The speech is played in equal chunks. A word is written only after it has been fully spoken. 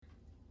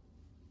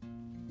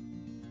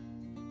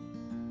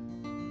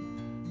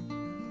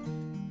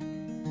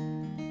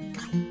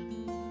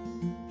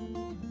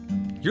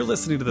You're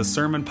listening to the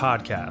Sermon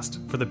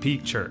Podcast for the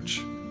Peak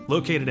Church,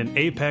 located in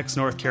Apex,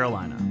 North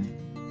Carolina.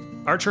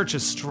 Our church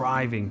is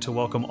striving to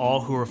welcome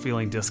all who are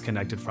feeling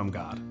disconnected from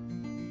God.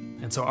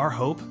 And so our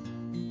hope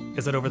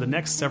is that over the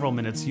next several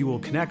minutes, you will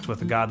connect with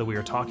the God that we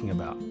are talking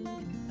about,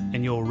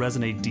 and you'll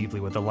resonate deeply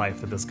with the life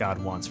that this God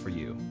wants for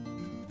you.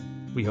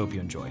 We hope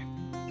you enjoy.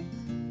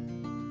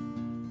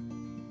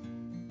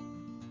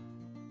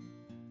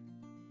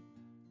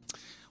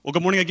 Well,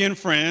 good morning again,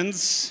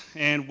 friends,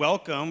 and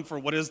welcome for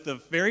what is the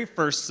very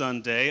first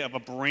Sunday of a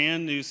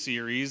brand new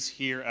series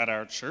here at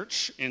our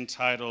church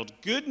entitled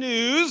Good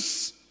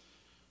News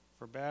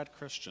for Bad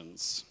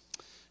Christians.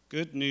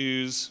 Good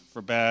News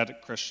for Bad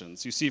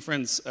Christians. You see,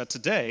 friends,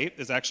 today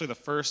is actually the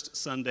first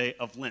Sunday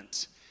of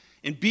Lent.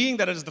 And being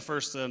that it is the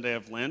first Sunday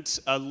of Lent,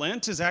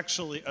 Lent is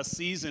actually a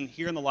season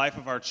here in the life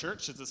of our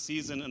church. It's a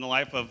season in the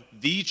life of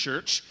the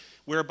church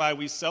whereby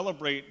we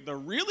celebrate the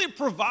really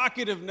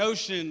provocative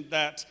notion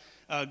that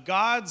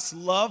God's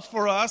love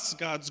for us,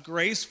 God's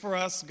grace for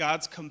us,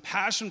 God's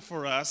compassion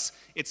for us,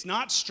 it's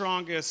not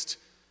strongest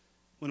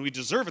when we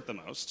deserve it the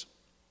most.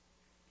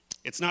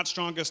 It's not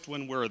strongest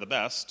when we're the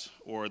best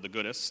or the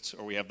goodest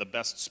or we have the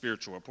best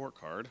spiritual report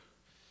card.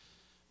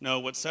 No,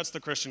 what sets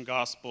the Christian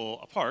gospel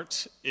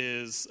apart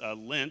is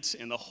Lent,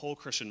 and the whole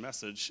Christian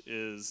message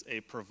is a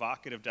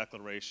provocative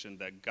declaration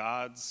that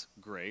God's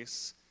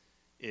grace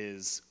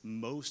is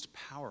most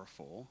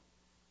powerful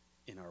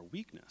in our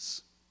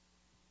weakness.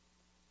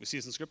 We see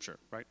this in Scripture,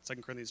 right?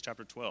 2 Corinthians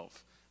chapter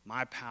 12.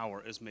 My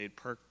power is made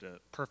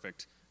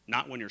perfect,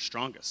 not when you're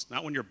strongest,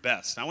 not when you're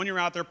best, not when you're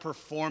out there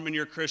performing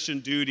your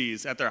Christian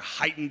duties at their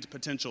heightened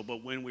potential,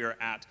 but when we are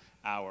at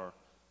our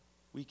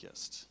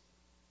weakest.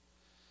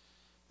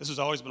 This has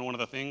always been one of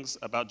the things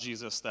about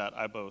Jesus that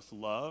I both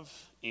love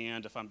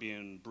and, if I'm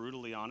being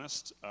brutally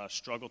honest,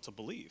 struggle to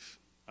believe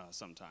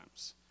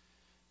sometimes.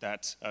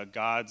 That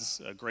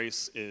God's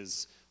grace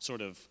is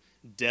sort of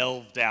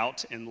delved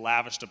out and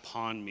lavished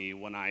upon me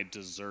when I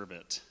deserve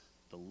it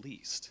the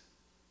least.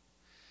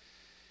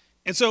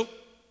 And so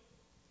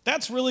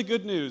that's really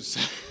good news.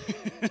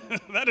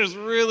 That is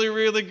really,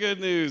 really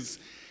good news.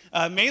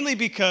 Mainly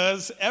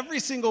because every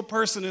single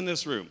person in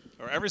this room,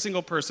 or every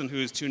single person who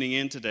is tuning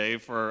in today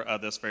for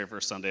this very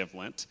first Sunday of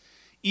Lent,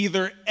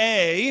 either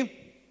A,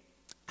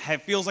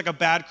 feels like a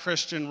bad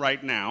Christian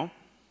right now,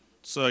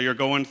 so you're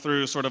going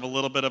through sort of a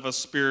little bit of a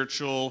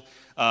spiritual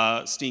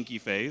stinky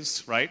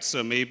phase, right?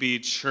 So maybe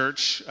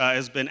church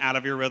has been out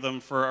of your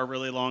rhythm for a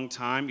really long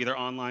time, either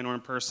online or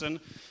in person.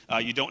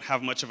 You don't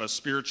have much of a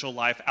spiritual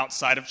life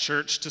outside of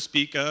church to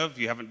speak of.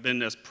 You haven't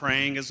been as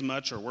praying as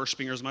much or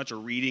worshiping as much or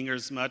reading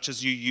as much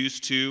as you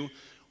used to.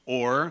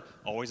 Or,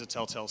 always a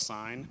telltale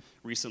sign,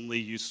 recently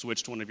you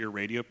switched one of your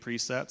radio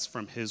presets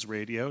from his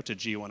radio to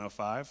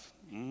G105.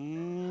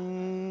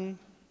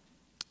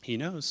 He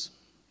knows.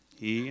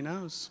 He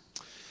knows.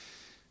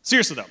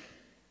 Seriously though,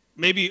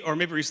 maybe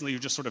recently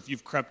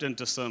you've crept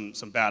into some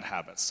bad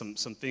habits, some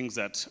things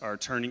that are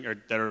turning, or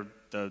that are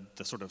the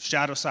sort of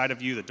shadow side of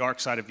you, the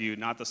dark side of you,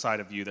 not the side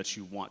of you that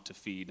you want to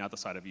feed, not the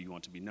side of you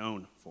want to be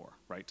known for,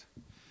 right?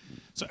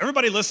 So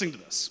everybody listening to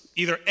this,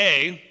 either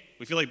A,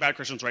 we feel like bad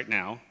Christians right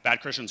now,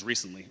 bad Christians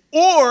recently,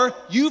 or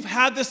you've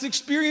had this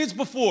experience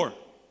before.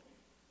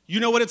 You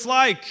know what it's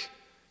like.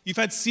 You've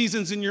had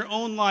seasons in your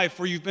own life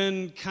where you've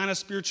been kind of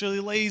spiritually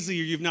lazy,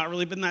 or you've not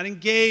really been that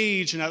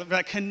engaged and not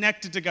that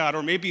connected to God,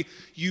 or maybe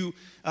you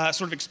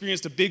sort of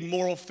experienced a big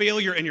moral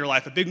failure in your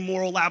life, a big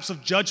moral lapse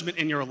of judgment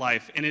in your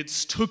life, and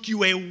it's took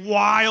you a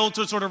while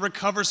to sort of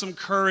recover some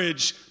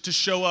courage to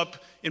show up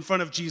in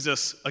front of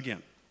Jesus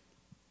again.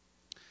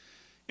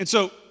 And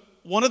so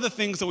one of the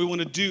things that we want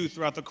to do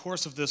throughout the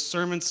course of this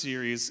sermon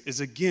series is,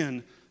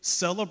 again,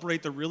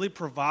 celebrate the really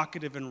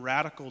provocative and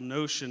radical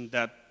notion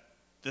that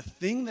the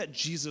thing that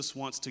Jesus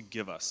wants to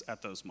give us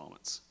at those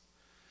moments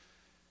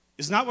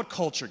is not what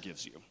culture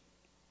gives you.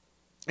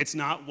 It's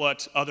not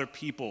what other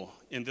people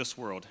in this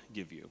world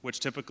give you, which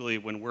typically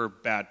when we're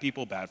bad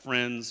people, bad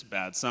friends,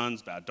 bad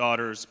sons, bad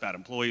daughters, bad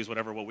employees,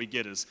 whatever, what we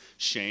get is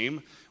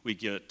shame, we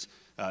get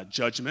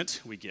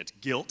judgment, we get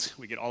guilt,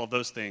 we get all of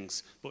those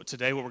things. But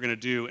today what we're going to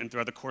do, and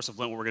throughout the course of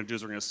Lent, what we're going to do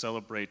is we're going to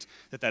celebrate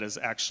that is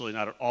actually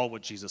not at all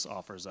what Jesus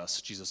offers us.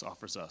 Jesus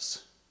offers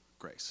us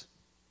grace.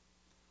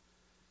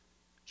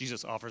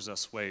 Jesus offers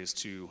us ways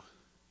to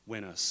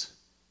win us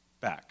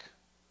back,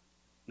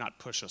 not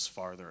push us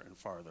farther and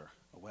farther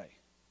away.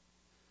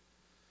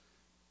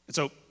 And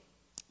so,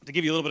 to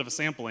give you a little bit of a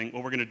sampling,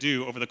 what we're going to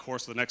do over the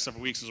course of the next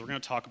several weeks is we're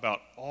going to talk about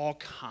all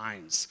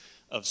kinds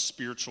of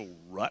spiritual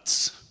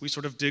ruts we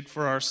sort of dig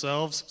for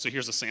ourselves. So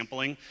here's a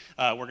sampling.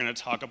 We're going to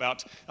talk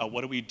about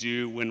what do we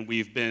do when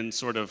we've been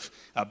sort of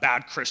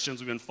bad Christians,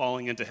 we've been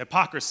falling into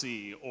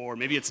hypocrisy, or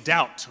maybe it's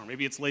doubt, or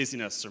maybe it's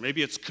laziness, or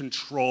maybe it's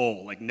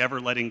control, like never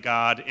letting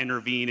God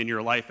intervene in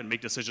your life and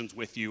make decisions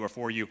with you or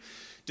for you,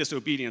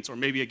 disobedience, or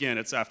maybe again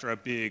it's after a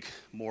big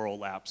moral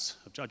lapse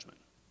of judgment.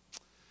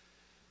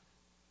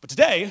 But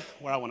today,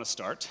 where I want to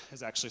start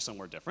is actually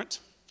somewhere different.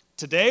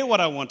 Today, what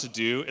I want to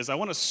do is I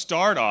want to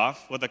start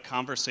off with a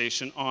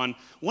conversation on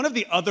one of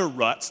the other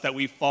ruts that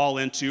we fall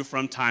into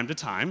from time to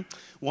time,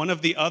 one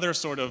of the other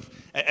sort of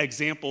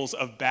examples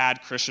of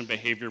bad Christian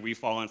behavior we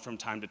fall in from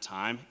time to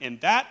time, and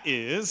that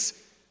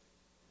is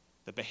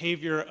the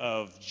behavior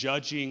of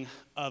judging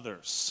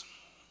others.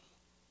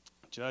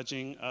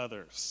 Judging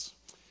others.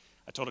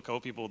 I told a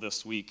couple people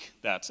this week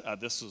that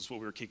this was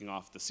what we were kicking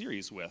off the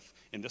series with,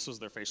 and this was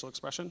their facial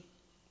expression.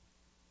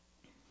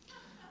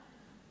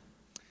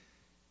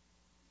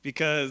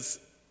 Because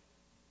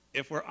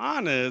if we're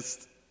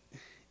honest,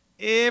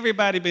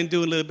 everybody's been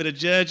doing a little bit of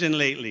judging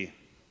lately.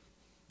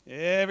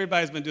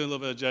 Everybody's been doing a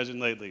little bit of judging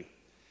lately.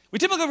 We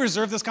typically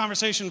reserve this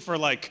conversation for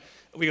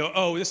we go,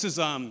 oh, this is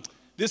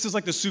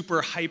like the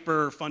super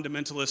hyper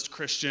fundamentalist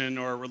Christian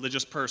or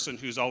religious person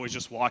who's always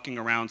just walking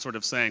around sort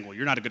of saying, well,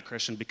 you're not a good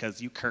Christian because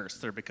you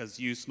curse or because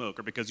you smoke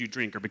or because you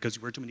drink or because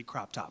you wear too many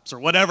crop tops or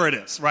whatever it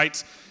is,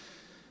 right?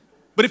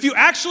 But if you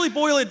actually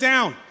boil it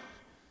down,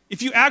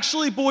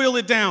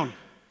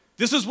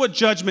 this is what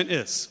judgment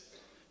is.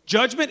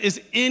 Judgment is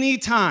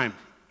anytime,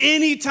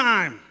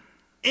 anybody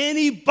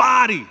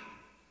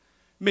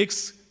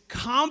makes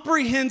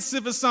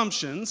comprehensive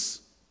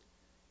assumptions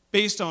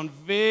based on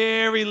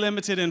very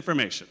limited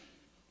information.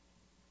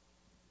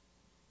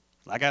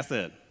 Like I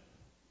said,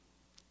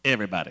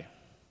 everybody.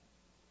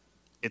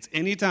 It's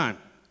anytime,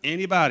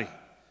 anybody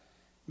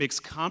makes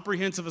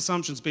comprehensive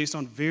assumptions based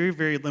on very,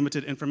 very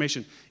limited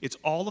information. It's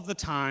all of the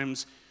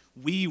times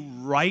we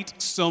write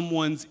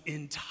someone's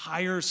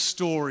entire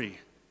story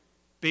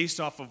based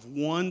off of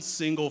one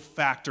single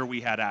factor we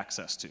had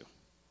access to.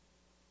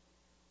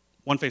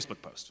 One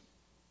Facebook post.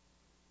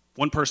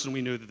 One person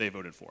we knew that they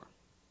voted for.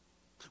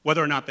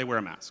 Whether or not they wear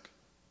a mask.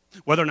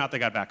 Whether or not they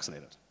got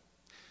vaccinated.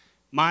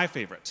 My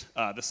favorite,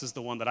 this is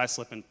the one that I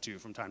slip into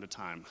from time to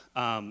time,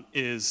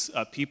 is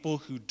people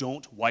who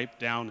don't wipe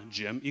down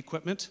gym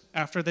equipment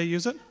after they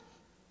use it.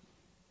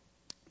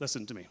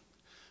 Listen to me.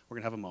 We're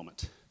going to have a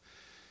moment.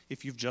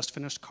 If you've just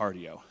finished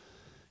cardio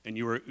and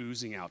you are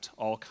oozing out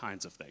all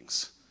kinds of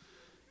things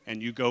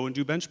and you go and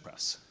do bench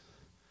press,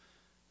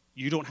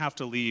 you don't have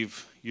to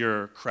leave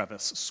your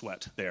crevice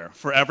sweat there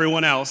for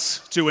everyone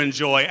else to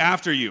enjoy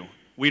after you.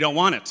 We don't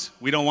want it.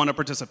 We don't want to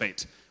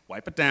participate.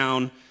 Wipe it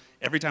down.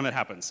 Every time it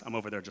happens, I'm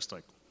over there just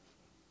like,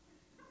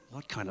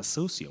 what kind of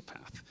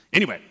sociopath?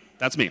 Anyway,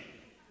 that's me.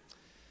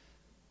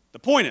 The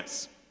point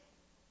is,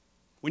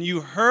 when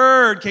you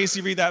heard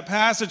Casey read that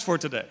passage for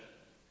today,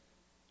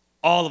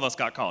 all of us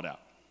got called out.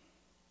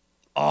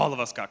 All of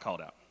us got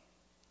called out.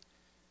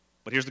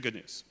 But here's the good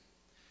news.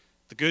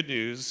 The good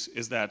news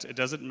is that it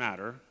doesn't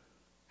matter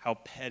how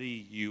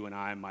petty you and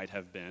I might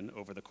have been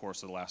over the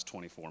course of the last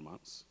 24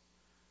 months,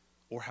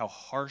 or how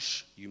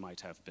harsh you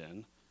might have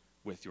been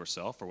with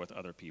yourself or with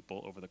other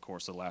people over the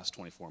course of the last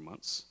 24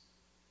 months.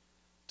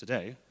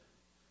 Today,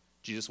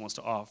 Jesus wants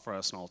to offer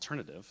us an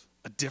alternative,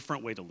 a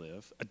different way to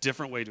live, a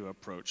different way to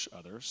approach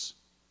others,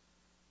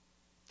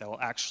 that will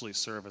actually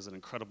serve as an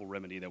incredible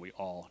remedy that we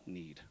all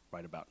need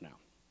right about now.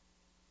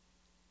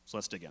 So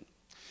let's dig in.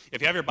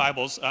 If you have your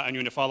Bibles and you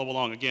want to follow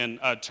along, again,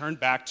 turn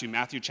back to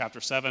Matthew chapter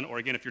 7, or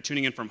again, if you're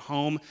tuning in from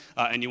home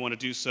and you want to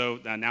do so,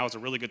 now is a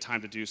really good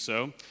time to do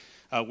so.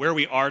 Where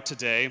we are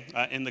today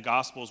in the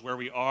Gospels, where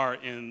we are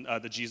in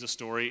the Jesus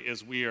story,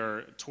 is we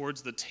are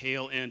towards the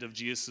tail end of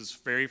Jesus'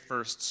 very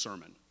first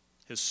sermon,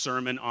 his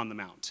Sermon on the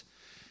Mount.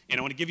 And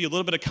I want to give you a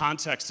little bit of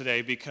context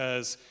today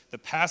because the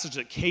passage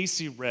that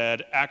Casey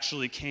read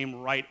actually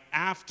came right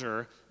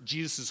after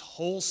Jesus'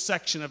 whole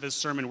section of his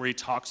sermon where he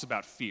talks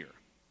about fear,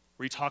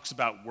 where he talks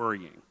about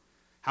worrying.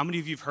 How many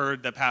of you have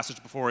heard that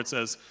passage before? It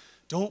says,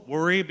 don't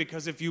worry,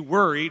 because if you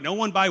worry, no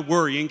one by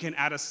worrying can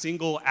add a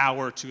single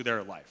hour to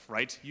their life,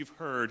 right? You've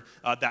heard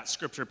that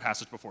scripture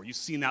passage before. You've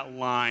seen that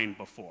line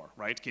before,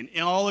 right? Can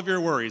all of your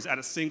worries add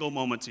a single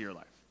moment to your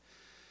life?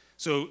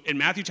 So in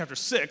Matthew chapter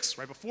 6,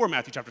 right before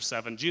Matthew chapter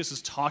 7, Jesus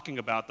is talking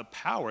about the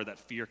power that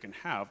fear can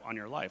have on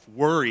your life,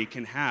 worry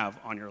can have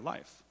on your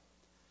life.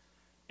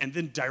 And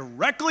then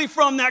directly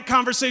from that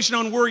conversation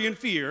on worry and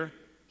fear,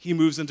 he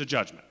moves into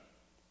judgment.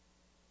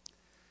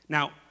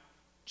 Now,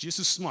 Jesus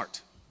is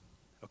smart,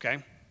 okay?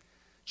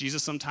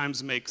 Jesus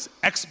sometimes makes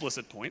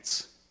explicit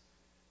points,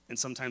 and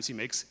sometimes he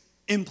makes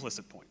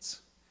implicit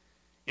points.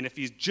 And if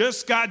he's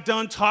just got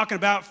done talking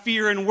about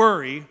fear and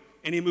worry,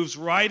 and he moves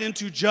right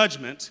into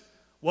judgment,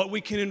 what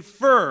we can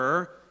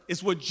infer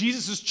is what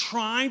Jesus is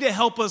trying to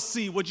help us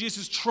see, what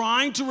Jesus is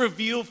trying to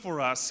reveal for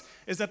us,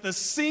 is that the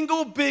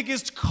single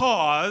biggest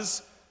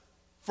cause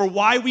for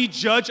why we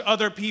judge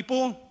other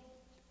people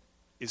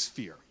is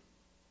fear.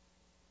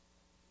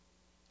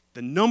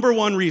 The number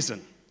one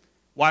reason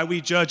why we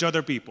judge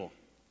other people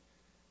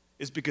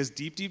is because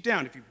deep, deep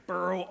down, if you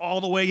burrow all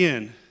the way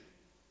in,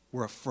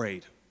 we're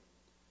afraid.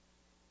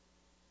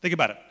 Think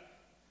about it.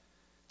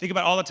 Think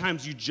about all the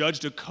times you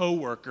judged a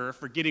coworker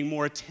for getting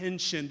more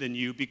attention than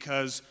you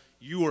because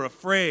you were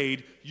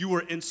afraid, you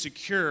were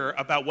insecure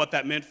about what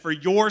that meant for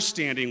your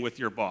standing with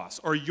your boss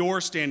or your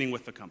standing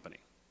with the company.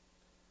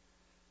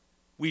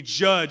 We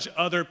judge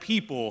other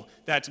people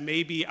that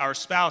maybe our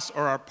spouse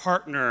or our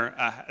partner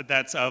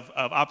that's of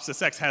opposite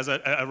sex has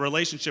a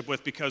relationship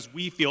with because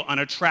we feel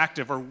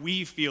unattractive or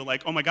we feel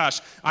like, oh my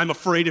gosh, I'm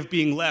afraid of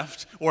being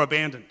left or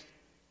abandoned.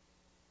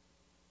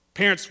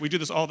 Parents, we do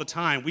this all the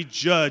time. We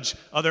judge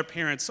other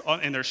parents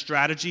and their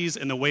strategies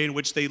and the way in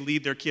which they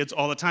lead their kids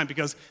all the time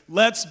because,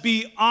 let's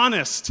be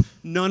honest,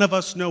 none of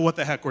us know what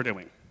the heck we're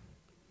doing.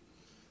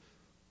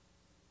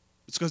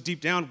 It's because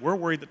deep down, we're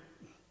worried that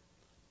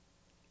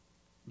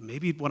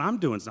maybe what I'm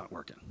doing is not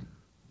working.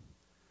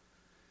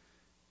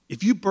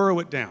 If you burrow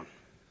it down,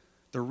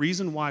 the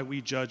reason why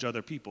we judge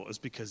other people is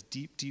because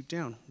deep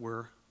down,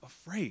 we're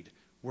afraid.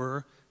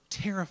 We're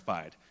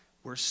terrified.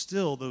 We're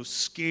still those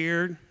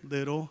scared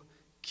little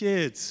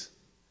kids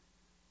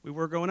we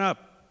were growing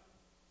up.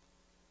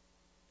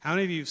 How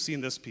many of you have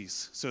seen this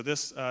piece? So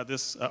this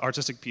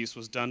artistic piece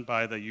was done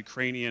by the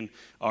Ukrainian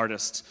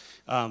artist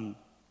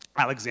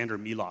Alexander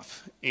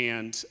Milov,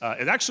 and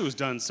it actually was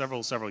done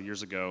several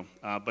years ago,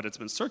 but it's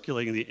been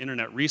circulating the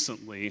internet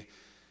recently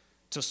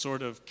to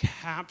sort of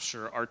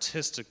capture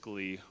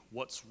artistically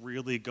what's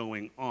really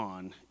going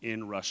on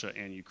in Russia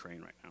and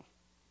Ukraine right now.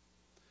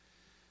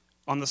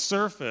 On the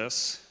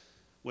surface,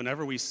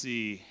 whenever we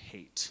see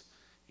hate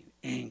and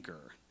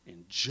anger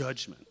and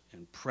judgment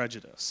and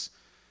prejudice,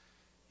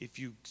 if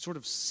you sort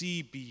of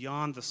see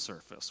beyond the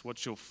surface,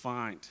 what you'll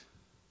find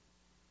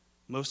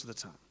most of the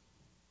time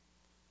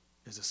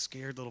is a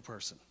scared little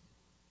person,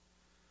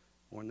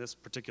 or in this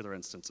particular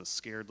instance, a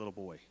scared little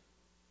boy.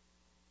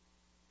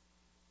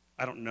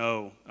 I don't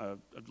know,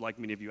 like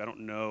many of you, I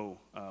don't know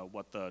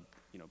what the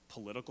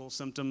political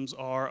symptoms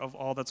are of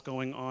all that's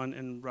going on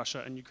in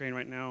Russia and Ukraine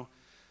right now,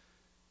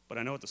 but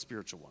I know what the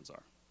spiritual ones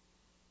are.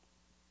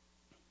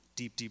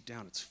 Deep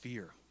down, it's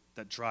fear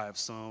that drives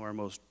some of our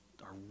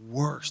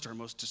worst, our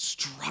most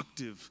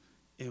destructive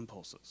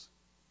impulses.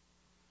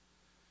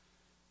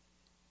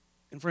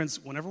 And friends,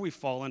 whenever we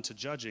fall into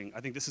judging,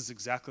 I think this is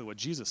exactly what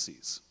Jesus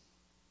sees.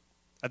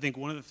 I think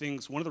one of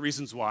the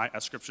reasons why,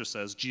 as Scripture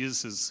says,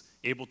 Jesus is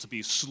able to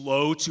be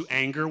slow to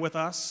anger with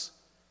us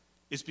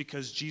is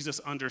because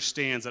Jesus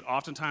understands that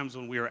oftentimes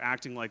when we are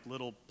acting like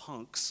little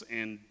punks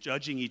and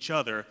judging each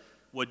other,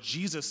 what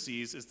Jesus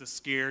sees is the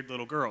scared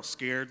little girl,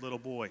 scared little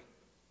boy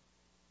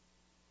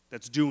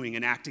that's doing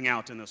and acting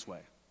out in this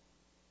way.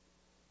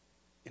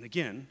 And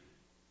again,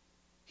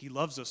 He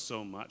loves us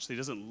so much that He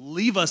doesn't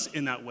leave us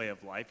in that way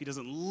of life. He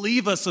doesn't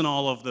leave us in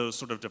all of those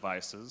sort of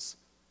devices,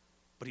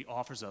 but He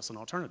offers us an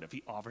alternative.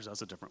 He offers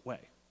us a different way.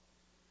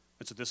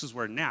 And so this is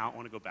where now I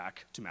want to go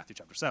back to Matthew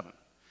chapter 7.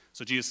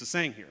 So Jesus is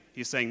saying here,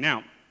 He's saying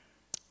now,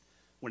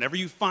 whenever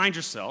you find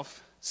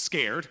yourself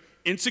scared,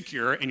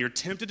 insecure, and you're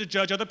tempted to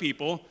judge other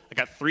people, I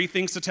got 3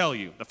 things to tell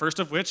you. The first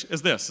of which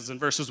is this, is in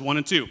verses 1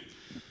 and 2.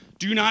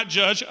 Do not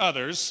judge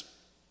others,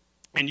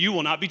 and you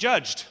will not be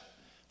judged.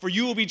 For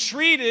you will be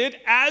treated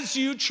as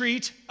you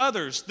treat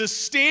others. The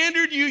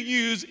standard you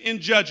use in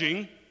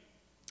judging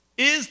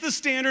is the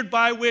standard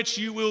by which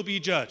you will be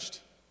judged.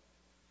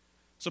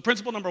 So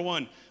principle number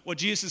 1, what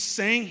Jesus is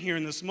saying here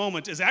in this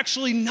moment is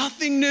actually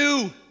nothing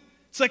new.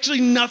 It's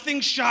actually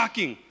nothing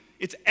shocking.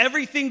 It's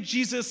everything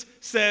Jesus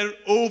said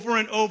over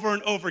and over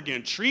and over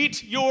again.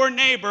 Treat your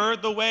neighbor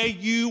the way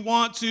you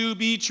want to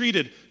be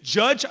treated.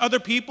 Judge other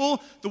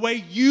people the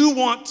way you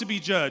want to be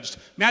judged.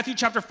 Matthew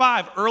chapter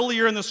 5,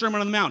 earlier in the Sermon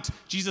on the Mount,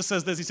 Jesus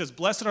says this. He says,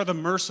 blessed are the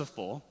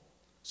merciful.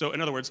 So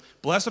in other words,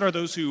 blessed are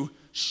those who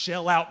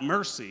shell out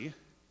mercy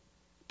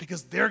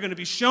because they're going to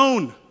be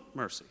shown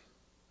mercy.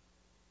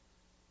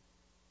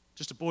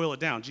 Just to boil it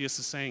down, Jesus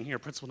is saying here,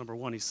 principle number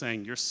 1, He's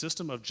saying your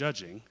system of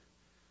judging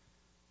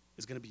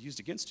is going to be used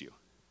against you.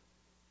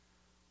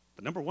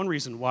 The number 1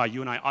 reason why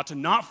you and I ought to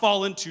not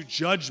fall into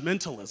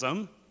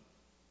judgmentalism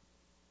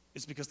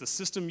is because the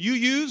system you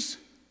use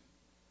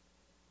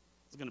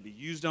is going to be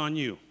used on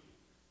you.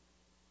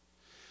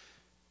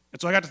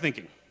 And so I got to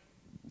thinking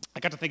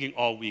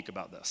all week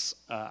about this.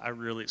 I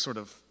really sort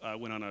of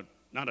went on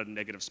not a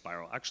negative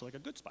spiral, actually like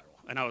a good spiral.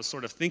 And I was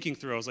sort of thinking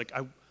through, I was like,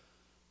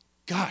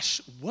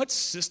 gosh, what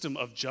system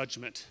of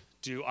judgment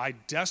do I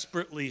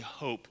desperately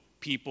hope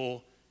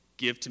people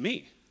give to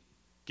me?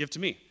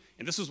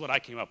 And this is what I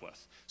came up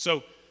with.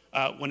 So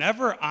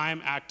whenever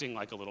I'm acting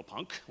like a little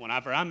punk,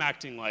 whenever I'm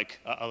acting like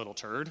a little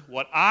turd,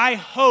 what I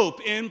hope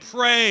and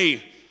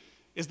pray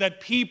is that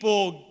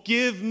people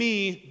give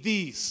me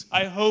these.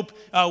 I hope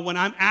when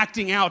I'm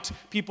acting out,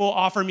 people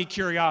offer me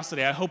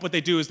curiosity. I hope what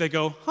they do is they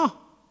go,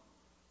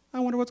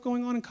 I wonder what's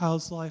going on in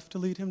Kyle's life to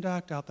lead him to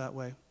act out that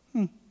way.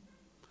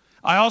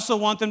 I also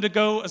want them to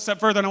go a step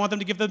further, and I want them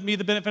to give me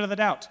the benefit of the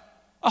doubt.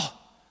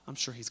 I'm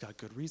sure he's got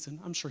good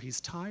reason. I'm sure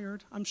he's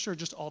tired. I'm sure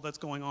just all that's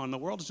going on in the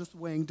world is just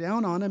weighing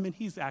down on him, and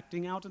he's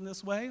acting out in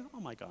this way.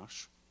 Oh, my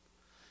gosh.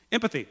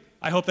 Empathy.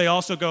 I hope they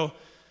also go,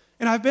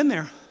 and I've been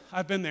there.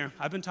 I've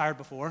been tired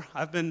before.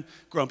 I've been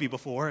grumpy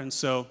before, and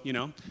so,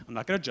 I'm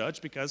not going to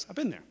judge because I've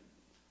been there.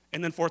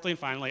 And then fourthly and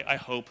finally, I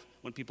hope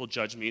when people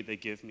judge me, they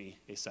give me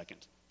a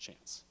second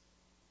chance.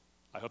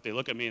 I hope they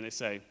look at me and they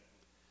say,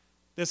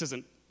 this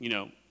isn't,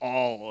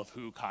 all of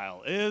who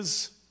Kyle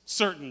is,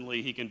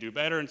 Certainly he can do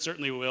better, and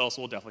certainly will,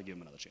 so we'll definitely give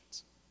him another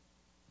chance.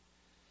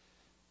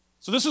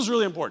 So this was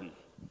really important,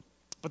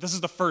 but this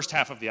is the first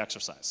half of the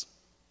exercise.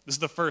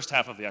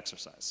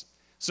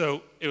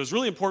 So it was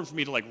really important for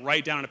me to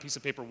write down on a piece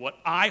of paper what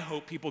I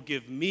hope people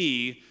give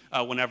me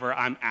whenever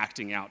I'm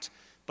acting out.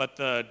 But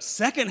the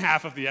second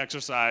half of the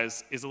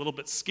exercise is a little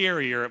bit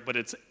scarier, but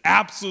it's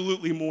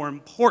absolutely more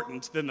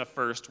important than the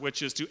first,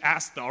 which is to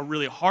ask the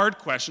really hard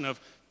question of,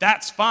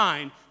 that's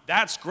fine,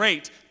 that's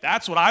great,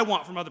 that's what I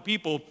want from other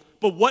people,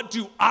 but what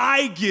do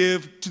I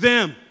give to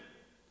them?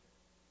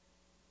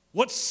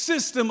 What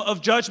system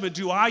of judgment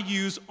do I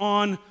use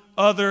on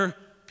other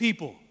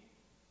people?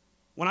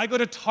 When I go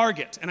to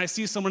Target and I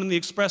see someone in the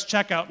express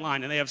checkout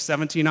line and they have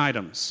 17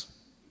 items,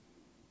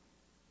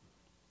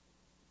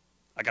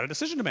 I got a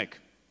decision to make.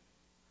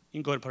 You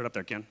can go ahead and put it up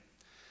there, Ken.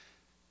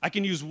 I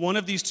can use one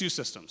of these two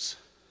systems.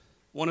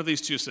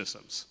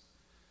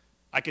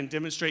 I can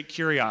demonstrate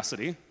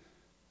curiosity,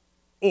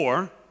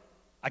 or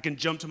I can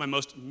jump to my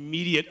most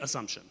immediate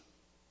assumption.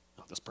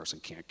 Oh, this person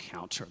can't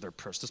count, or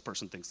this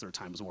person thinks their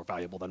time is more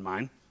valuable than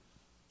mine.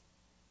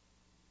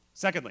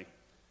 Secondly,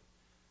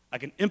 I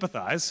can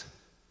empathize,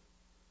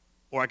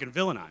 or I can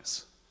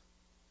villainize.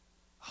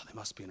 Oh, they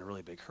must be in a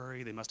really big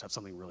hurry. They must have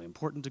something really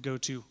important to go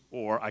to.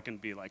 Or I can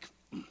be like,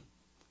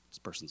 this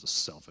person's a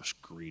selfish,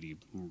 greedy,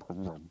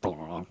 blah,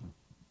 blah.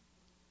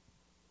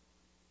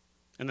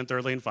 And then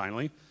thirdly and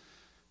finally,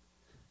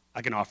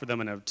 I can offer them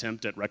an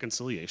attempt at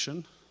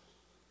reconciliation.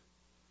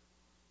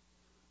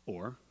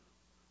 Or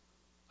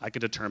I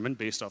could determine,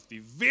 based off the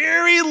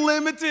very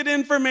limited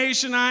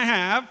information I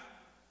have,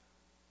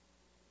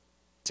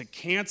 to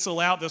cancel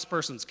out this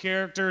person's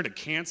character, to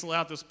cancel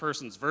out this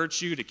person's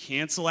virtue, to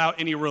cancel out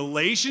any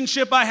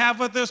relationship I have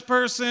with this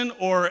person,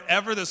 or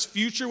ever this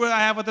future I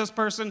have with this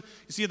person.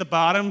 You see at the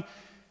bottom,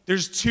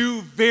 there's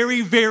two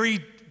very,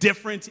 very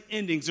different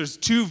endings. There's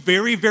two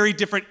very, very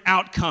different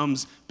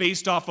outcomes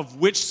based off of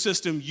which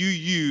system you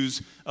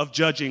use of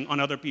judging on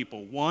other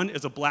people. One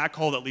is a black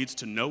hole that leads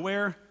to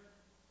nowhere.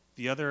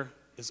 The other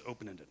is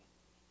open-ended.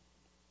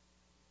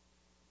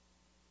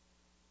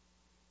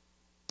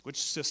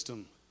 Which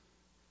system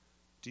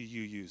do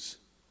you use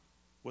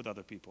with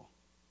other people?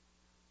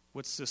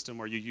 What system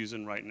are you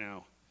using right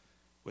now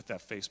with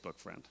that Facebook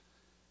friend,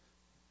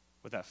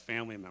 with that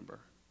family member,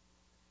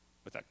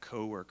 with that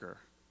coworker,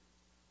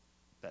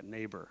 that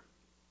neighbor?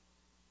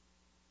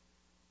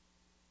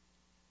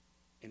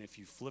 And if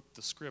you flipped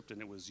the script and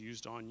it was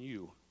used on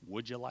you,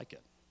 would you like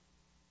it?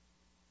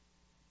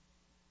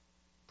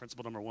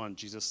 Principle number one,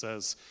 Jesus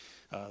says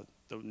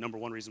the number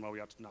one reason why we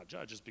ought to not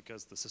judge is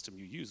because the system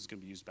you use is going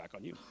to be used back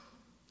on you.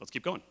 Let's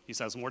keep going. He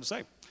has more to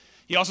say.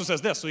 He also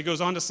says this. So he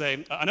goes on to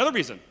say, another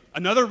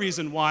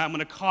reason why I'm going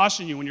to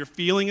caution you when you're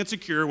feeling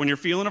insecure, when you're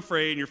feeling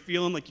afraid, and you're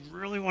feeling like you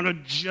really want to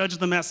judge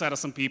the mess out of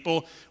some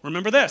people,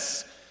 remember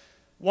this.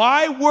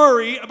 Why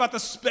worry about the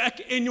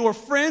speck in your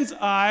friend's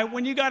eye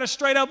when you got a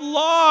straight up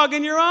log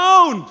in your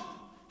own?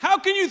 How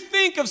can you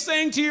think of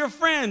saying to your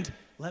friend,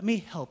 let me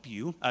help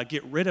you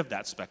get rid of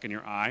that speck in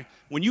your eye,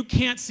 when you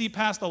can't see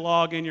past the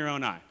log in your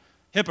own eye?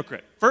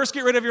 Hypocrite. First,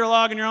 get rid of your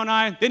log in your own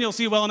eye, then you'll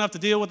see well enough to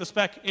deal with the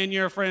speck in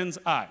your friend's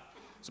eye.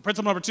 So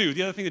principle number two,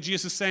 the other thing that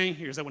Jesus is saying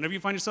here is that whenever you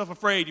find yourself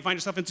afraid, you find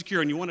yourself insecure,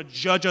 and you want to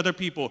judge other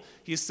people,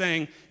 he's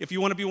saying, if you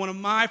want to be one of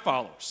my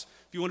followers,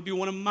 if you want to be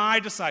one of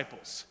my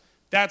disciples,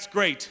 that's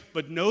great,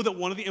 but know that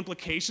one of the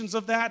implications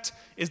of that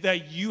is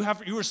that you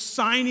are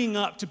signing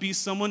up to be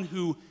someone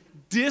who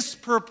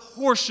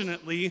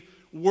disproportionately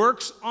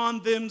works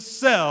on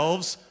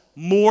themselves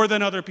more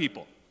than other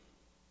people.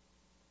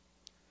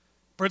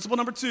 Principle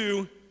number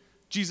two,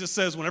 Jesus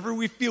says, whenever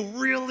we feel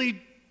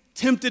really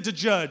tempted to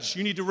judge,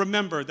 you need to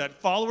remember that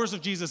followers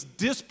of Jesus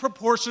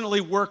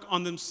disproportionately work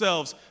on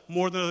themselves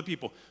more than other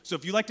people. So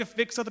if you like to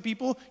fix other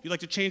people, you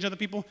like to change other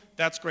people,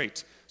 that's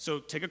great. So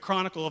take a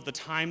chronicle of the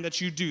time that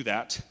you do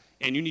that,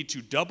 and you need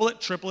to double it,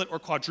 triple it, or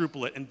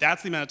quadruple it, and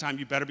that's the amount of time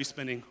you better be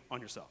spending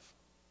on yourself.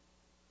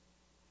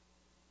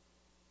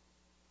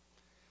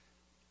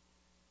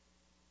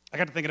 I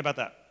got to thinking about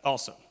that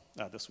also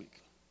this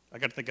week.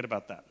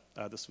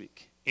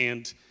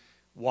 And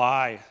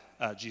why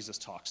Jesus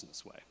talks in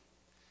this way.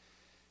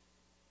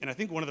 And I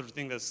think one of the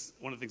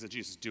things that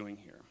Jesus is doing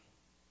here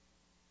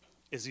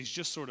is he's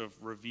just sort of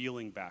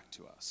revealing back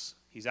to us.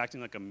 He's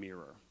acting like a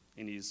mirror,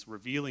 and he's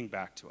revealing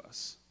back to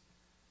us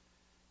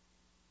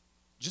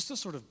just a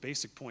sort of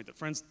basic point that,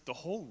 friends, the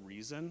whole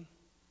reason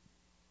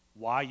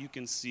why you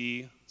can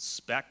see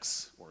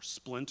specks or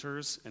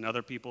splinters in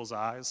other people's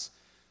eyes,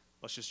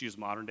 let's just use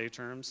modern day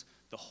terms,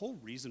 the whole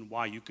reason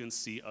why you can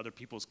see other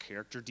people's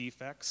character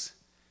defects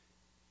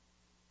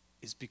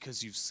is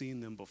because you've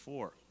seen them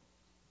before.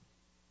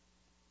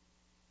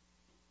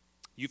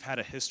 You've had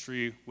a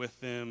history with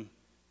them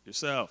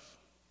yourself.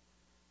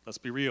 Let's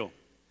be real.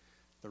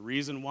 The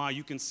reason why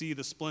you can see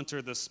the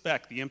splinter, the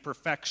speck, the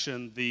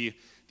imperfection, the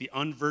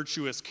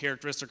unvirtuous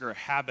characteristic or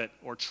habit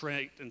or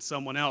trait in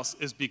someone else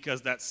is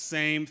because that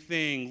same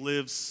thing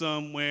lives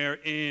somewhere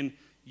in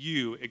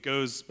you. It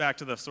goes back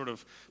to the sort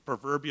of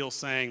proverbial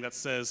saying that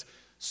says,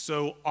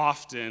 so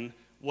often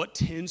what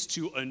tends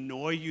to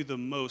annoy you the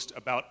most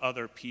about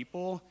other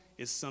people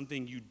is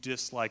something you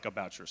dislike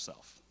about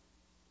yourself.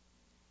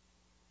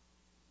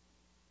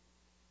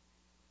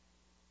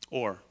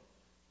 Or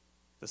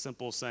the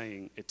simple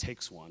saying, it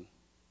takes one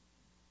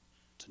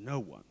to know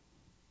one.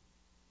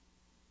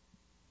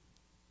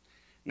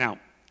 Now,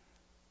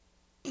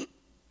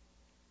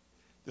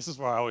 this is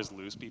where I always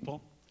lose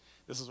people.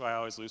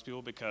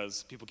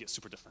 Because people get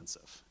super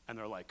defensive. And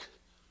they're like,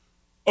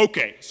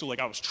 okay, so like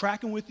I was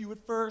tracking with you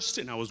at first,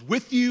 and I was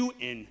with you,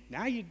 and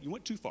now you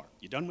went too far.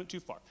 You done went too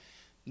far.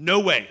 No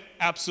way.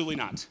 Absolutely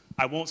not.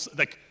 I won't,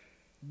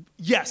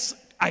 yes,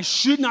 I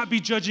should not be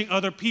judging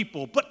other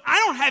people, but I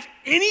don't have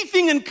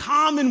anything in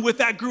common with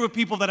that group of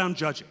people that I'm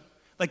judging.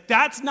 Like,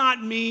 that's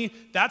not me.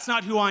 That's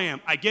not who I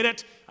am. I get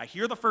it. I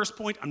hear the first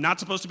point. I'm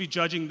not supposed to be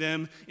judging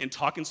them and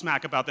talking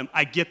smack about them.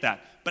 I get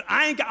that. But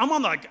I'm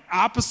on the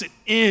opposite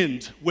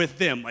end with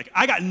them. Like,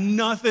 I got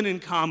nothing in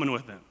common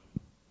with them.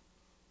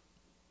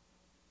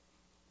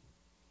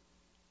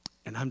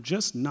 And I'm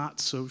just not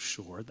so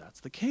sure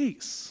that's the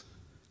case.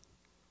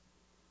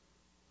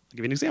 I'll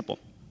give you an example.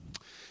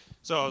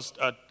 So I was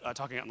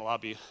talking out in the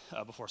lobby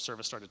before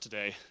service started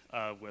today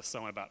with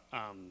someone about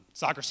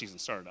soccer season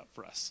started up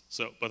for us.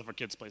 So both of our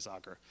kids play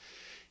soccer.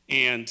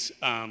 And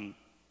I'm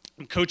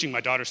coaching my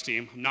daughter's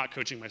team. I'm not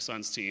coaching my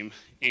son's team.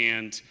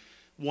 And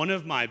one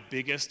of my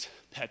biggest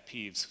pet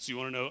peeves, so you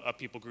want to know a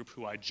people group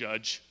who I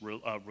judge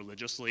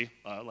religiously,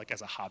 like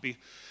as a hobby,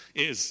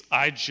 is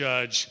I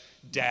judge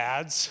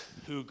dads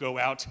who go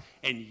out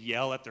and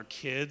yell at their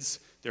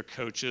kids, their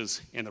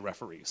coaches, and the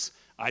referees.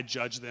 I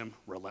judge them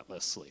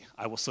relentlessly.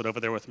 I will sit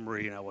over there with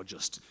Marie and I will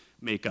just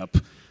make up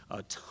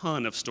a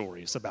ton of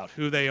stories about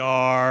who they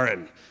are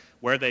and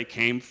where they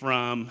came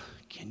from.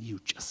 Can you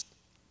just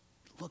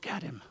look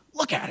at him?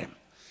 Look at him.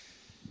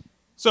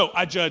 So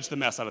I judge the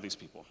mess out of these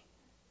people.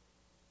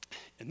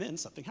 And then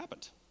something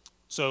happened.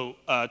 So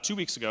 2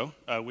 weeks ago,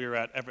 we were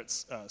at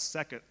Everett's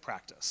second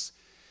practice.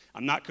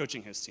 I'm not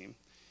coaching his team,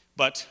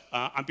 but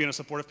I'm being a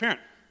supportive parent,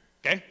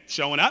 okay?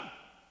 Showing up.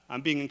 I'm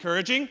being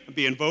encouraging. I'm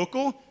being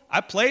vocal. I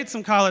played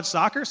some college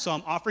soccer, so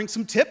I'm offering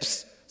some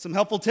tips, some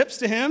helpful tips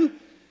to him,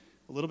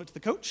 a little bit to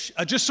the coach,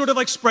 just sort of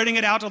like spreading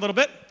it out a little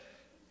bit.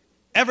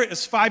 Everett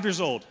is 5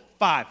 years old,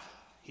 5.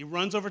 He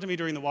runs over to me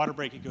during the water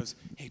break. He goes,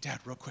 hey,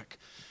 Dad, real quick.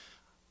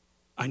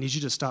 I need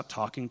you to stop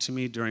talking to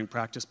me during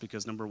practice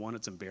because, number one,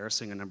 it's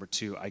embarrassing, and number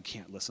two, I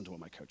can't listen to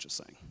what my coach is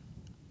saying.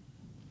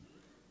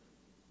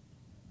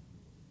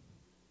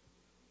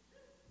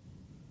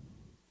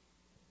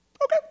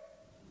 Okay.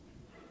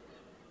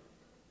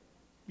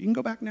 You can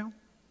go back now.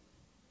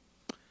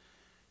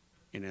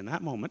 And in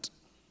that moment,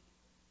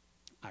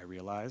 I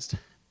realized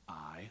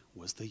I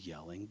was the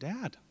yelling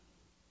dad.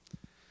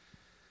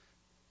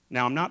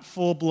 Now, I'm not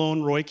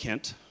full-blown Roy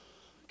Kent,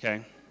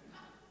 okay?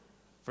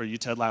 For you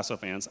Ted Lasso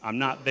fans, I'm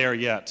not there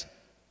yet,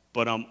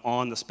 but I'm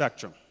on the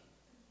spectrum.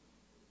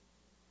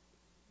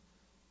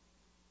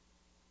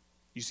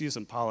 You see this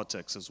in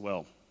politics as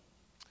well.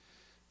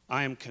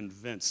 I am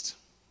convinced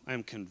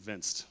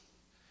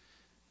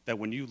that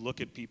when you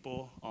look at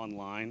people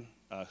online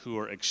who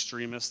are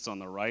extremists on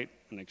the right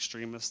and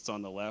extremists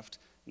on the left,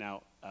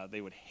 now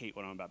they would hate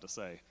what I'm about to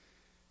say,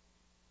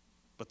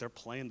 but they're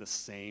playing the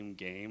same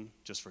game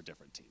just for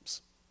different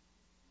teams.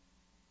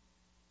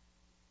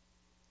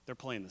 They're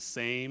playing the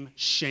same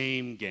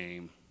shame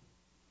game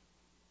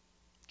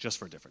just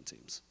for different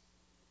teams.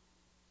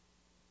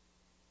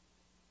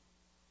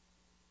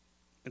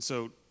 And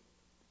so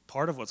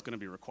part of what's going to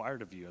be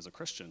required of you as a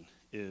Christian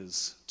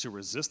is to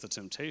resist the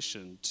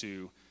temptation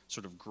to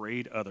sort of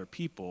grade other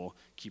people,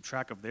 keep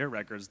track of their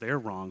records, their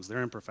wrongs,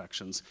 their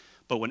imperfections.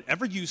 But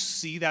whenever you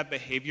see that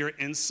behavior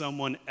in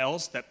someone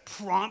else that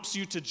prompts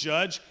you to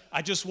judge,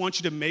 I just want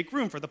you to make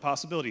room for the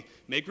possibility.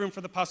 Make room for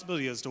the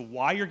possibility as to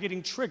why you're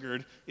getting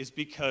triggered is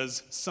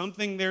because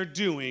something they're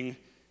doing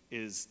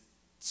is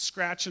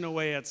scratching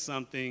away at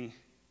something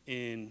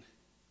in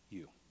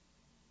you.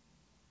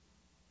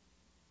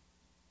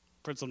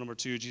 Principle number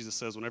 2, Jesus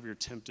says, whenever you're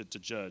tempted to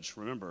judge,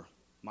 remember,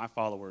 my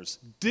followers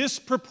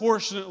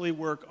disproportionately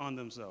work on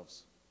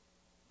themselves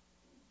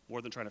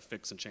more than trying to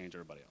fix and change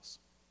everybody else.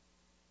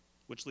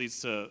 Which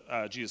leads to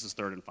Jesus'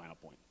 third and final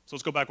point. So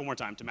let's go back one more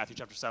time to Matthew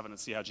chapter 7 and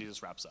see how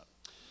Jesus wraps up.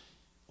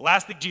 The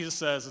last thing Jesus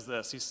says is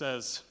this. He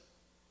says,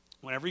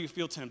 whenever you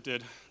feel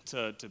tempted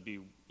to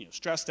be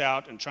stressed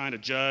out and trying to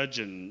judge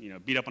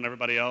and beat up on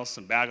everybody else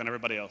and bag on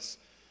everybody else,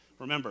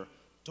 remember,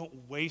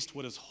 don't waste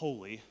what is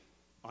holy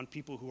on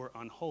people who are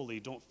unholy.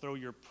 Don't throw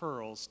your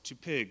pearls to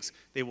pigs.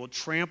 They will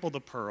trample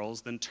the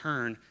pearls, then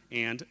turn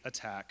and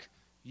attack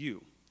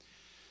you.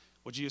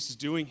 What Jesus is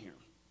doing here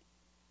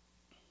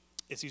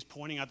is he's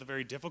pointing out the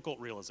very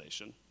difficult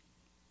realization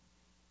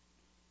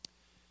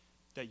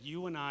that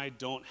you and I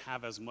don't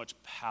have as much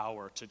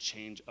power to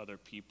change other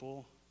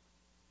people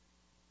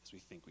as we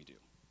think we do.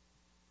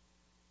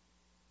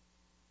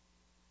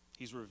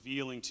 He's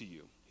revealing to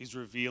you, he's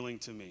revealing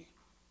to me,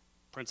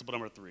 principle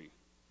number 3,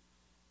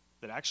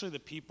 that actually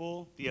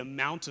the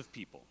amount of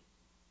people,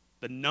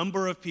 the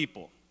number of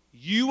people,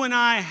 you and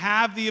I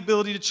have the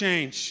ability to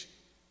change.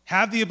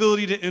 have the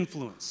ability to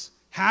influence,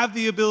 have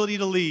the ability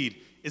to lead,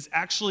 is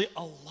actually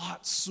a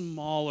lot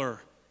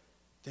smaller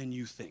than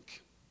you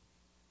think.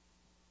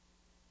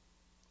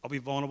 I'll be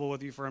vulnerable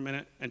with you for a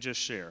minute and just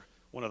share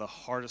one of the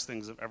hardest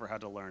things I've ever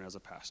had to learn as a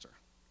pastor,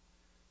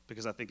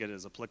 because I think it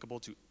is applicable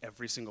to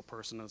every single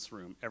person in this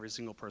room, every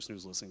single person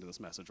who's listening to this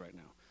message right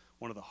now.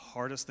 One of the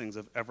hardest things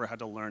I've ever had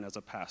to learn as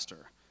a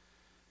pastor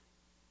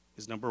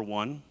is, number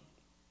one,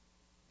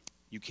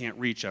 you can't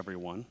reach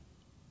everyone.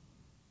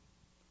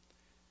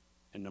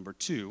 And number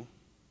two,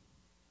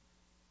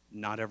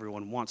 not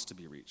everyone wants to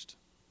be reached.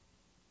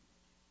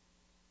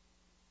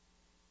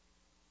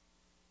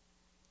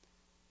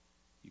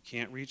 You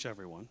can't reach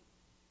everyone,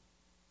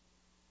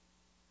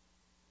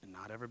 and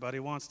not everybody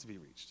wants to be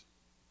reached.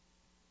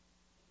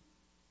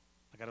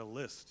 I got a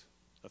list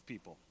of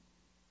people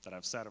that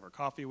I've sat over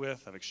coffee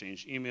with, I've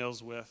exchanged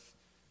emails with,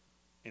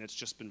 and it's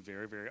just been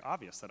very, very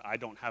obvious that I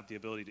don't have the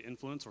ability to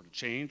influence or to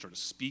change or to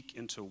speak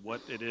into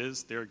what it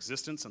is, their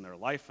existence and their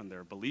life and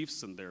their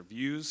beliefs and their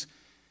views.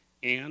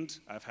 And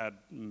I've had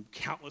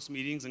countless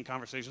meetings and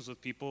conversations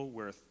with people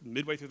where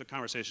midway through the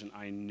conversation,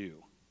 I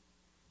knew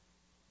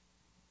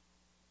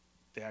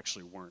they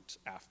actually weren't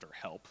after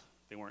help.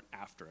 They weren't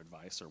after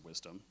advice or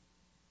wisdom.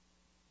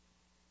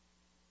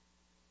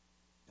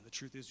 And the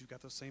truth is, you've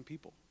got those same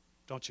people,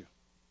 don't you?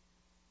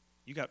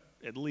 You got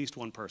at least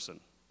one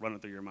person running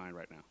through your mind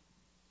right now.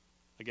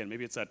 Again,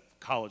 maybe it's that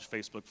college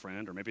Facebook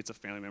friend, or maybe it's a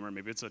family member,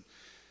 maybe it's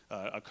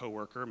a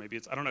coworker, maybe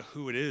it's, I don't know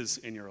who it is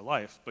in your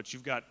life, but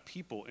you've got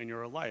people in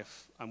your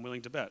life, I'm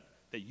willing to bet,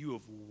 that you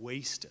have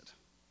wasted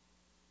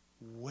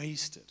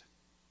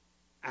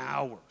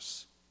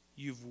hours.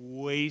 You've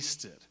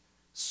wasted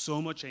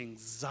so much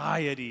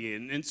anxiety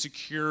and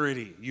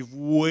insecurity. You've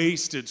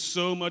wasted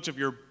so much of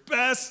your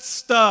best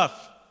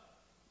stuff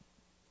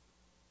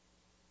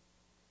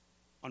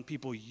on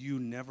people you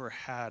never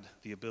had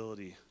the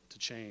ability to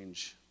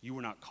change. You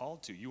were not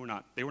called to. You were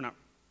not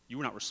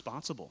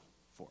responsible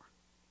for.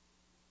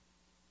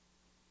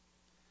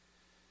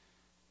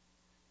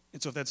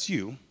 And so if that's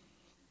you,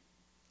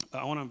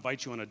 I want to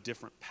invite you on a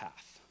different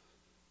path,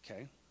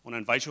 okay? I want to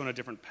invite you on a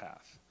different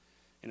path.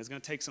 And it's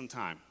going to take some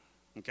time,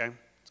 okay?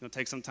 It's going to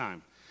take some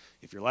time.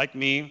 If you're like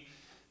me,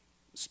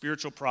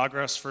 spiritual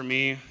progress for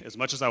me, as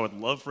much as I would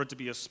love for it to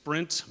be a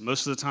sprint,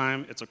 most of the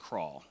time it's a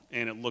crawl,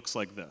 and it looks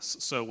like this.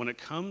 So when it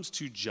comes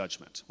to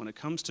judgment,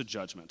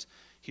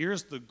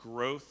 here's the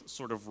growth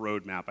sort of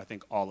roadmap I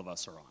think all of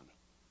us are on.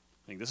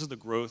 I think this is the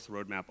growth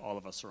roadmap all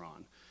of us are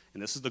on,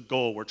 and this is the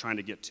goal we're trying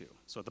to get to.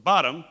 So at the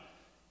bottom,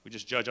 we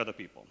just judge other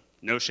people.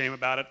 No shame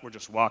about it. We're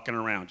just walking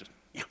around. Just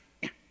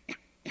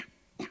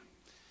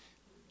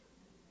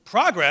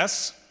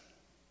Progress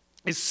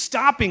is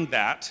stopping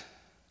that,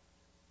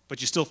 but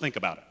you still think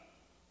about it.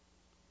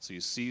 So you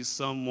see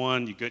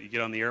someone, you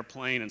get on the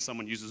airplane, and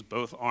someone uses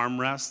both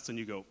armrests, and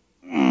you go,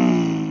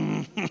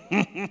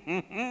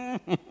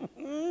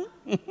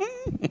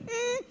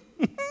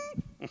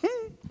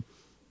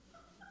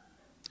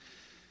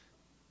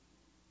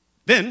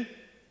 Then,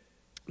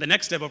 the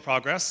next step of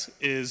progress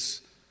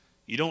is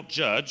you don't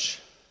judge.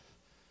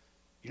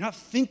 You're not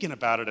thinking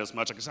about it as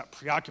much, like it's not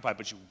preoccupied,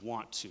 but you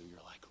want to. You're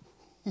like,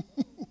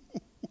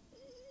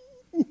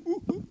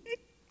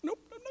 nope,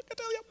 I'm not going to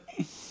tell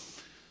you.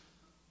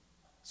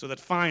 So that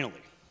finally,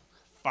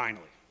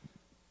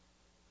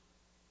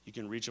 you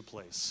can reach a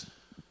place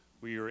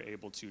where you're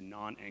able to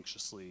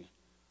non-anxiously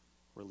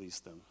release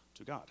them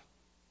to God.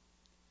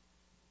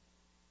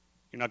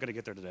 You're not going to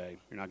get there today.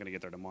 You're not going to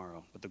get there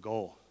tomorrow. But the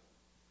goal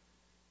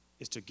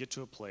is to get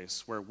to a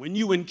place where when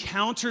you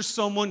encounter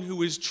someone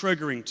who is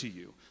triggering to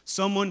you,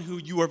 someone who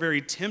you are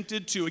very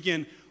tempted to,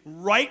 again,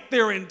 write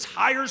their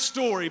entire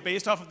story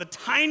based off of the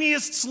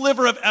tiniest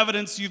sliver of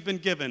evidence you've been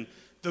given,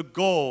 the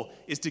goal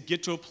is to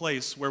get to a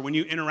place where when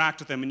you interact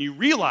with them and you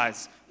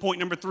realize, point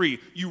number 3,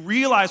 you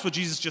realize what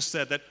Jesus just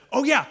said, that,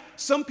 oh yeah,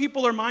 some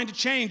people are mine to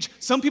change,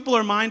 some people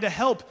are mine to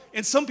help,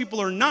 and some people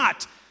are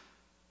not.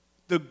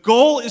 The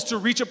goal is to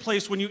reach a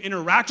place when you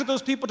interact with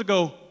those people to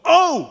go,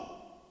 oh,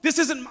 this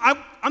isn't,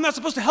 I'm not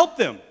supposed to help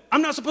them.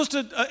 I'm not supposed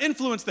to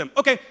influence them.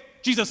 Okay,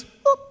 Jesus,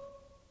 whoop.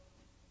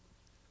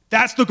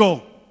 That's the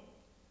goal.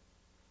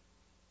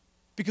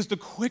 Because the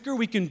quicker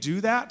we can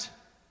do that,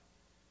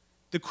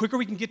 the quicker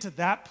we can get to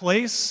that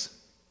place,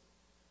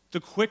 the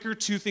quicker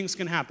 2 things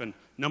can happen.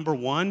 Number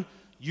 1,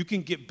 you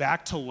can get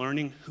back to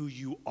learning who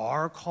you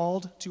are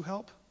called to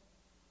help,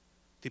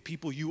 the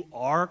people you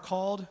are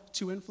called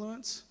to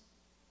influence,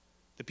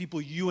 the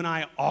people you and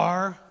I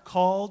are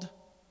called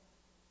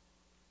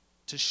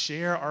to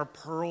share our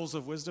pearls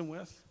of wisdom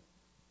with.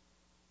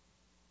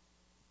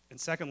 And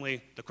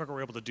secondly, the quicker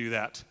we're able to do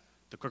that,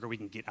 the quicker we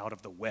can get out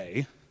of the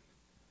way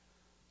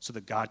so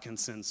that God can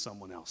send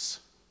someone else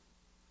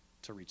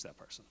to reach that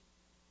person.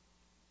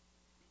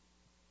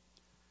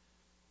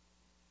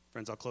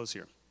 Friends, I'll close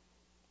here.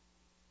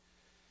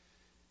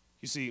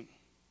 You see,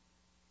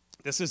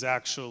 this is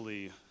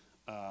actually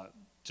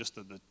just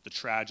the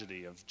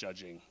tragedy of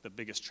judging, the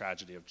biggest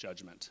tragedy of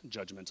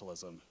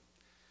judgmentalism.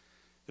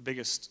 The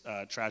biggest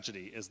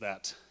tragedy is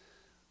that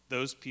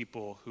those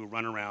people who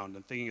run around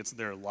and thinking it's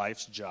their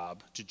life's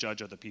job to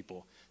judge other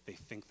people, they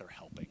think they're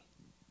helping.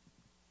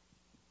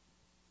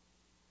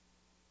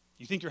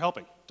 You think you're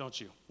helping, don't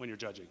you, when you're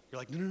judging? You're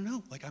like,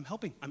 no, like I'm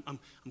helping. I'm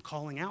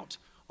calling out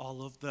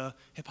all of the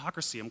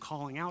hypocrisy. I'm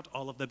calling out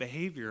all of the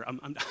behavior.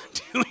 I'm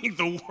doing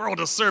the world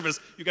a service.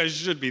 You guys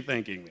should be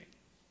thanking me.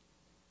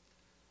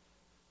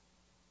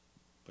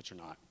 But you're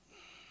not.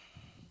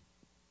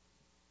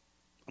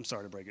 I'm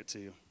sorry to break it to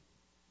you.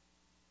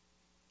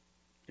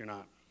 You're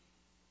not.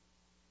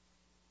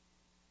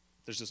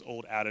 There's this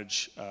old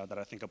adage that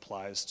I think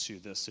applies to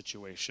this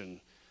situation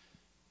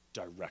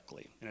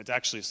directly. And it's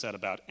actually said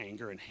about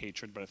anger and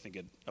hatred, but I think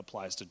it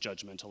applies to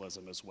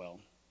judgmentalism as well.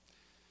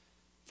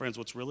 Friends,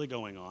 what's really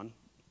going on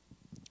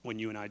when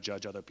you and I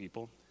judge other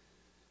people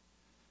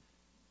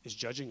is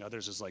judging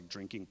others is like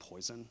drinking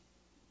poison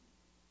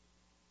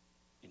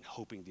and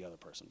hoping the other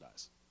person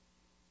dies.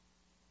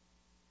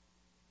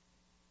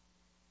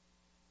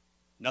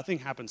 Nothing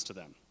happens to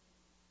them.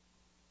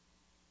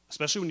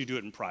 Especially when you do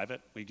it in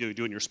private, when you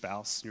do it in your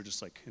spouse, and you're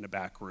just like in a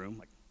back room,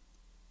 like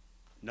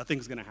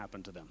nothing's going to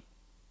happen to them.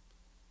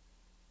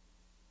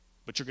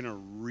 But you're going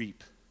to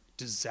reap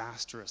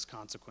disastrous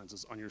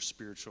consequences on your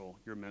spiritual,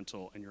 your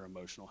mental, and your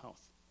emotional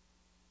health.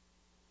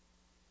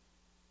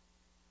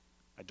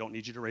 I don't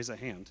need you to raise a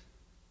hand,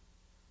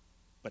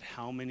 but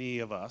how many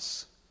of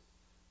us,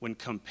 when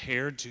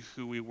compared to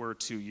who we were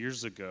 2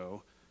 years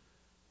ago,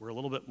 we're a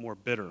little bit more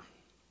bitter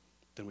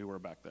than we were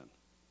back then?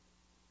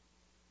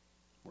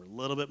 We're a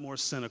little bit more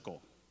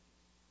cynical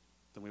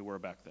than we were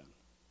back then.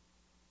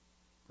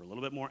 We're a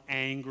little bit more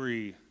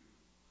angry,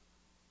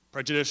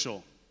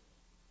 prejudicial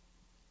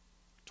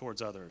towards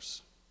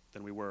others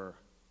than we were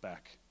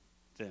back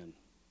then.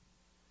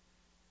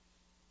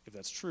 If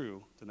that's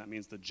true, then that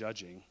means the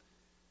judging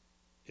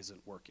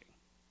isn't working.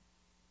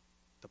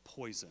 The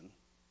poison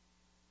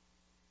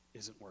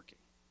isn't working.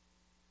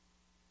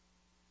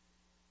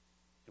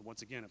 And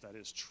once again, if that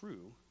is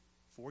true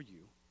for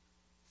you,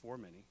 for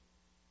many,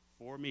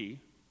 for me,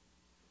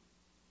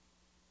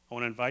 I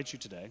want to invite you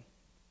today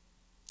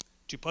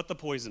to put the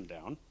poison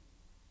down.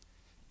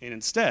 And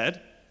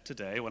instead,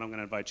 today, what I'm going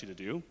to invite you to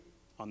do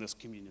on this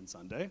Communion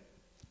Sunday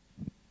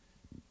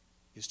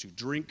is to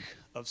drink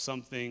of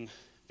something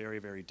very,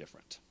 very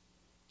different.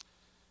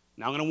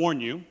 Now, I'm going to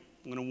warn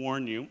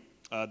you,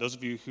 those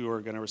of you who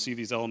are going to receive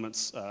these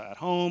elements at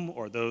home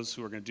or those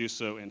who are going to do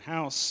so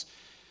in-house,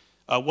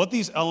 what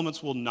these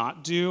elements will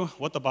not do,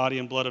 what the body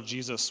and blood of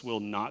Jesus will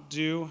not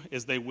do,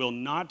 is they will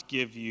not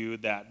give you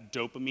that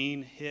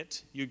dopamine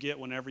hit you get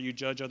whenever you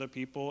judge other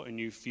people and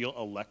you feel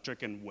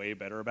electric and way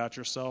better about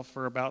yourself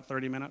for about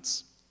 30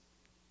 minutes.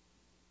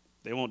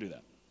 They won't do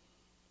that.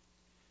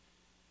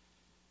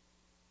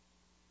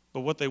 But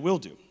what they will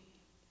do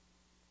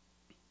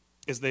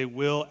is they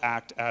will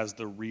act as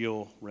the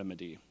real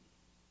remedy,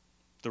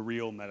 the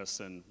real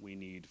medicine we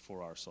need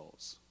for our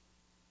souls,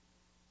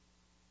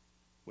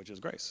 which is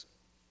grace.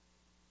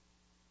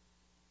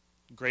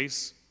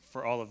 Grace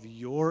for all of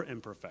your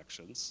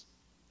imperfections,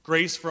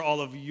 grace for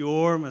all of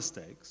your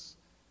mistakes,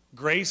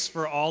 grace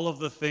for all of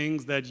the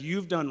things that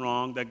you've done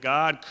wrong that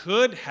God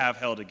could have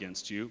held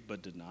against you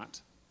but did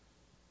not.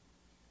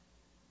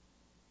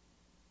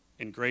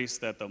 And grace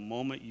that the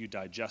moment you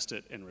digest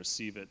it and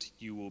receive it,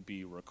 you will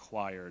be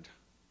required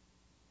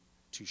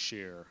to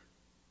share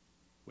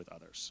with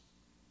others.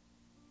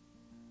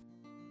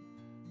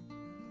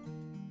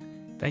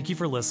 Thank you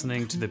for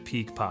listening to the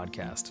Peak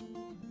Podcast.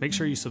 Make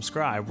sure you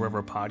subscribe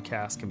wherever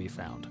podcasts can be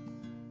found.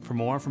 For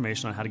more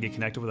information on how to get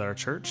connected with our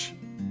church,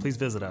 please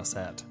visit us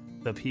at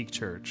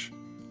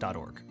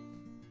thepeakchurch.org.